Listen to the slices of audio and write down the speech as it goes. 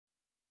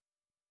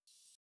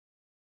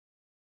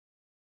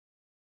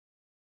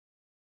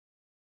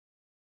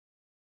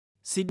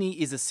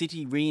Sydney is a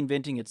city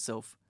reinventing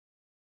itself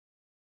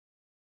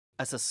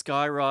as a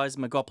sky-rise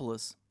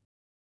megapolis.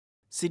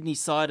 Sydney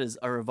siders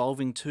are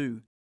evolving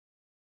too,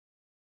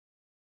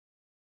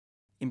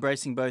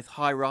 embracing both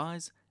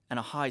high-rise and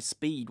a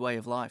high-speed way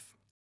of life.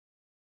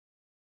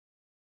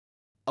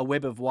 A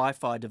web of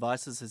Wi-Fi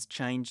devices has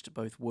changed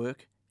both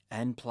work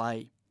and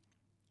play.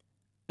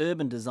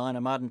 Urban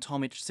designer Martin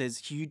Tomic says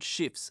huge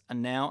shifts are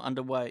now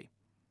underway.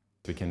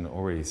 We can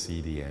already see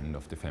the end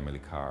of the family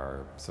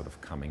car sort of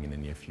coming in the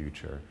near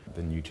future.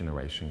 The new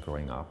generation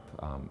growing up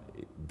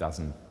it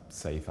doesn't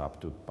save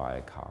up to buy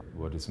a car.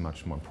 What is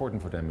much more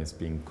important for them is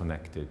being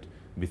connected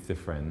with their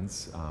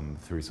friends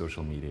through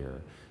social media.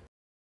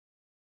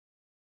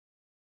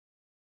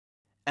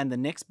 And the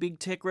next big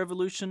tech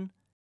revolution?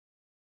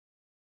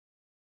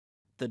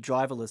 The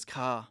driverless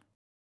car.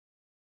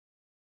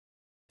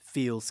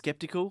 Feel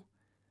sceptical?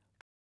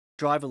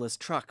 Driverless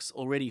trucks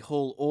already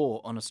haul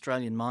ore on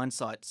Australian mine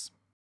sites.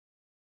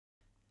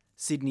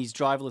 Sydney's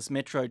driverless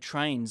metro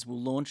trains will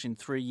launch in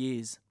 3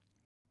 years.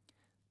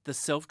 The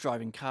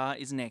self-driving car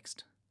is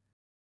next.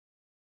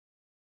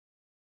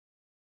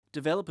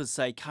 Developers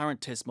say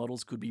current test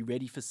models could be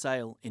ready for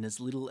sale in as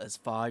little as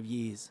 5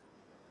 years.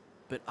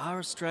 But are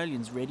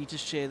Australians ready to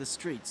share the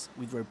streets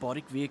with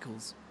robotic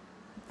vehicles?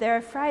 They're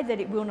afraid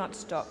that it will not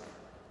stop.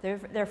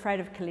 They're afraid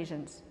of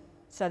collisions,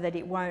 so that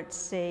it won't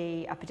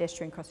see a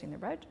pedestrian crossing the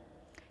road.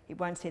 It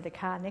won't see the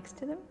car next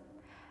to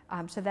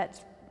them. So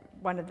that's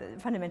one of the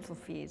fundamental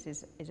fears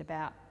is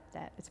about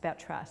that. It's about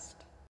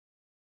trust.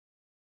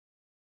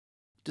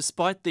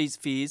 Despite these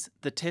fears,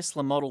 the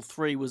Tesla Model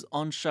 3 was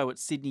on show at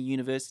Sydney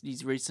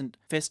University's recent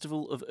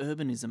Festival of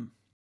Urbanism.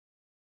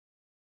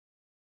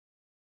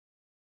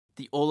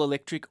 The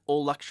all-electric,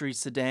 all-luxury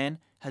sedan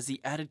has the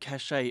added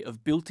cachet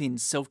of built-in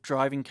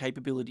self-driving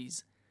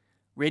capabilities,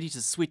 ready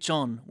to switch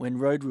on when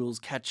road rules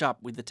catch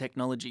up with the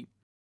technology.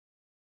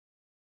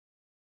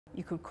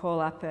 You could call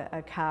up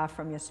a car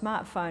from your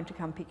smartphone to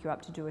come pick you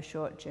up to do a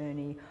short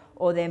journey,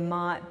 or there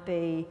might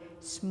be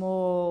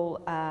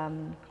small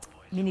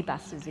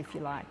minibuses, if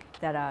you like,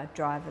 that are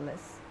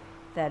driverless,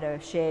 that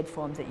are shared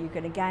forms that you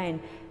can,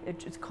 again,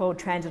 it's called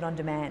transit on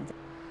demand.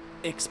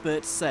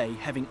 Experts say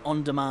having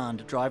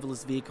on-demand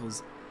driverless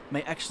vehicles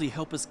may actually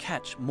help us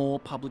catch more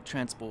public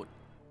transport.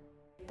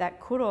 That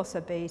could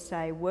also be,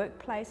 say,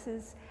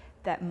 workplaces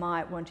that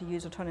might want to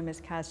use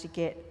autonomous cars to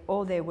get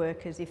all their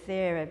workers, if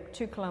they're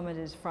 2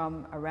 kilometres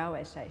from a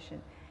railway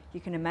station. You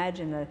can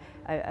imagine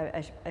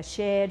a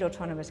shared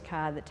autonomous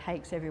car that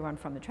takes everyone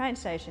from the train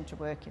station to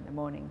work in the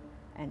morning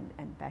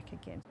and back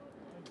again.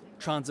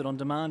 Transit on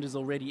demand is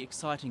already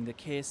exciting the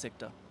care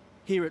sector.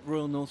 Here at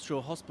Royal North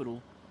Shore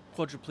Hospital,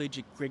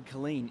 quadriplegic Greg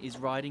Miskelly is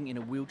riding in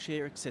a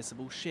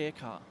wheelchair-accessible share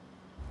car.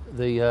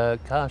 The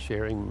car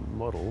sharing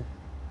model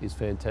is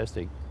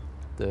fantastic.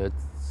 That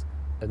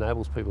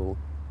enables people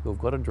who've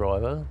got a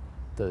driver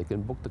that they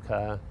can book the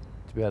car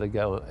to be able to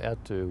go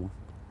out to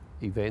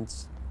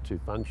events, to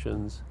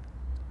functions,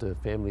 to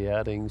family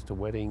outings, to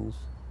weddings,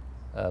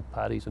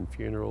 parties and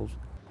funerals.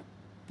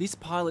 This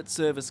pilot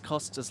service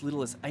costs as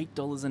little as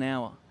 $8 an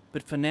hour,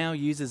 but for now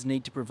users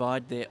need to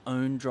provide their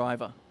own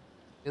driver.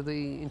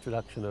 The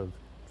introduction of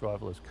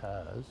driverless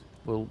cars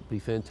will be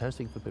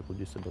fantastic for people with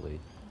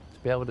disability. To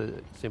be able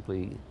to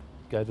simply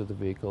go to the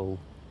vehicle,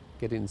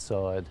 get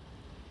inside,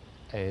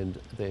 and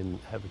then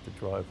have it to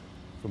drive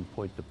from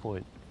point to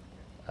point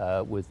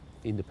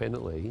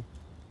independently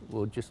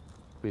will just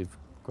give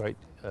great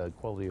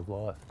quality of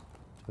life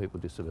to people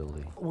with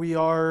disability. We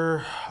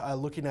are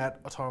looking at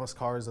autonomous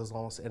cars, as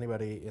almost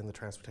anybody in the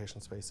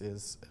transportation space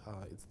is.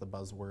 It's the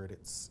buzzword,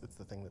 it's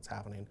the thing that's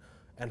happening,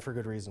 and for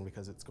good reason,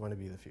 because it's going to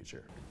be the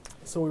future.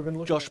 So we've been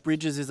looking Josh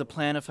Bridges is a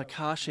planner for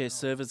car share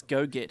service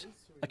GoGet,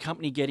 a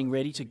company getting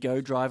ready to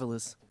go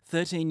driverless.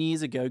 13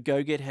 years ago,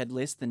 GoGet had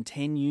less than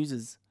 10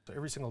 users. So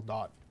every single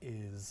dot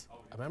is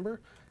a member.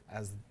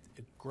 As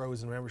it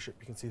grows in membership,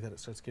 you can see that it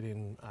starts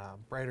getting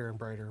brighter and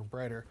brighter and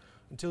brighter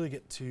until you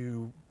get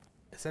to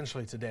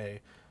essentially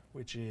today,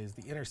 which is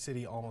the inner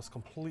city almost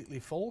completely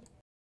full.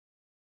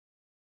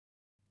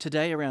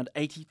 Today, around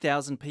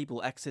 80,000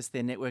 people access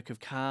their network of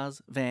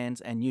cars,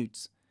 vans and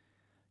utes.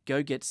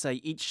 GoGet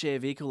say each share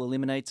vehicle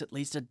eliminates at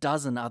least a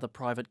dozen other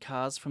private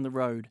cars from the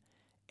road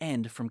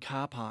and from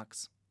car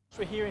parks.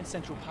 We're here in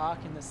Central Park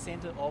in the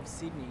centre of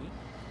Sydney,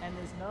 and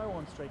there's no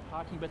on-street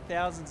parking but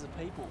thousands of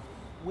people.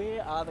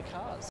 Where are the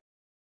cars?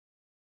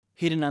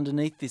 Hidden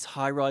underneath this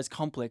high-rise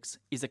complex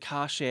is a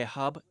car share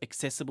hub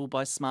accessible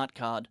by smart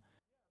card.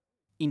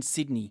 In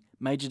Sydney,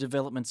 major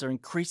developments are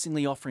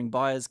increasingly offering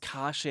buyers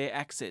car share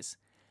access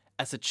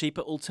as a cheaper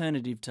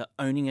alternative to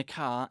owning a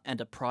car and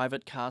a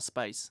private car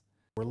space.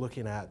 We're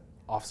looking at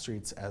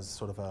off-streets as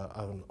sort of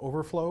an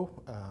overflow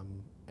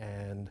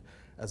and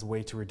as a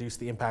way to reduce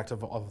the impact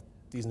of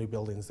these new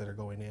buildings that are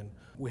going in.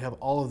 We have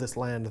all of this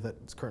land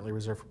that's currently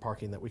reserved for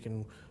parking that we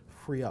can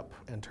free up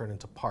and turn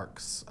into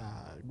parks.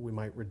 We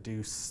might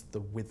reduce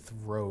the width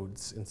of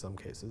roads in some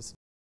cases.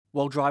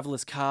 While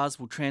driverless cars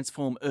will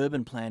transform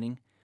urban planning,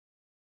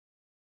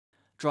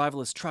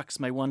 driverless trucks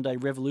may one day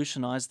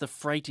revolutionise the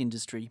freight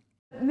industry.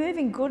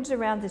 Moving goods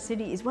around the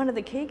city is one of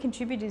the key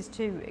contributors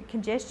to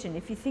congestion.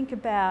 If you think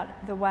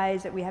about the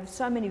ways that we have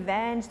so many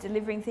vans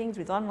delivering things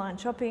with online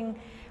shopping,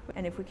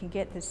 and if we can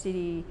get the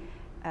city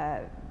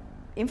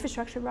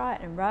infrastructure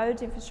right and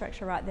roads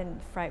infrastructure right,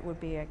 then freight would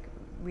be a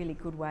really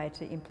good way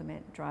to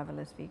implement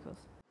driverless vehicles.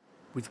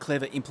 With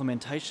clever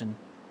implementation,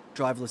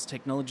 driverless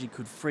technology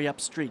could free up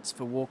streets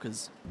for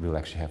walkers. We'll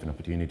actually have an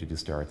opportunity to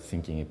start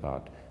thinking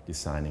about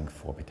designing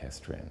for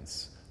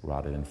pedestrians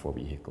rather than for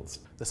vehicles.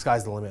 The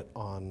sky's the limit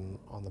on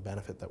the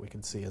benefit that we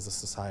can see as a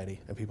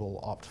society, and people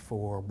opt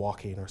for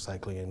walking or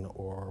cycling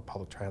or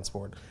public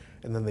transport,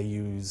 and then they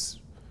use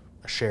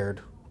a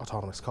shared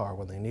autonomous car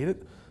when they need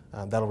it.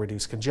 That'll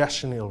reduce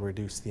congestion, it'll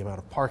reduce the amount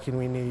of parking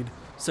we need.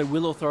 So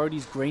will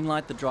authorities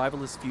greenlight the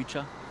driverless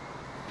future?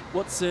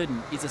 What's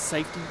certain is a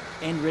safety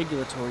and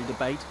regulatory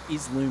debate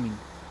is looming.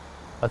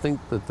 I think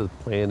that the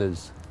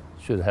planners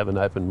should have an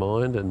open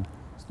mind and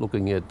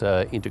looking at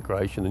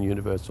integration and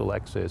universal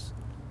access,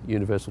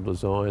 universal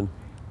design,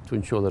 to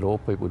ensure that all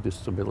people with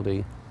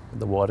disability and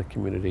the wider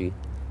community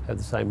have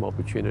the same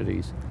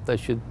opportunities. They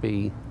should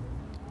be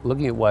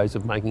looking at ways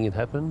of making it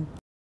happen,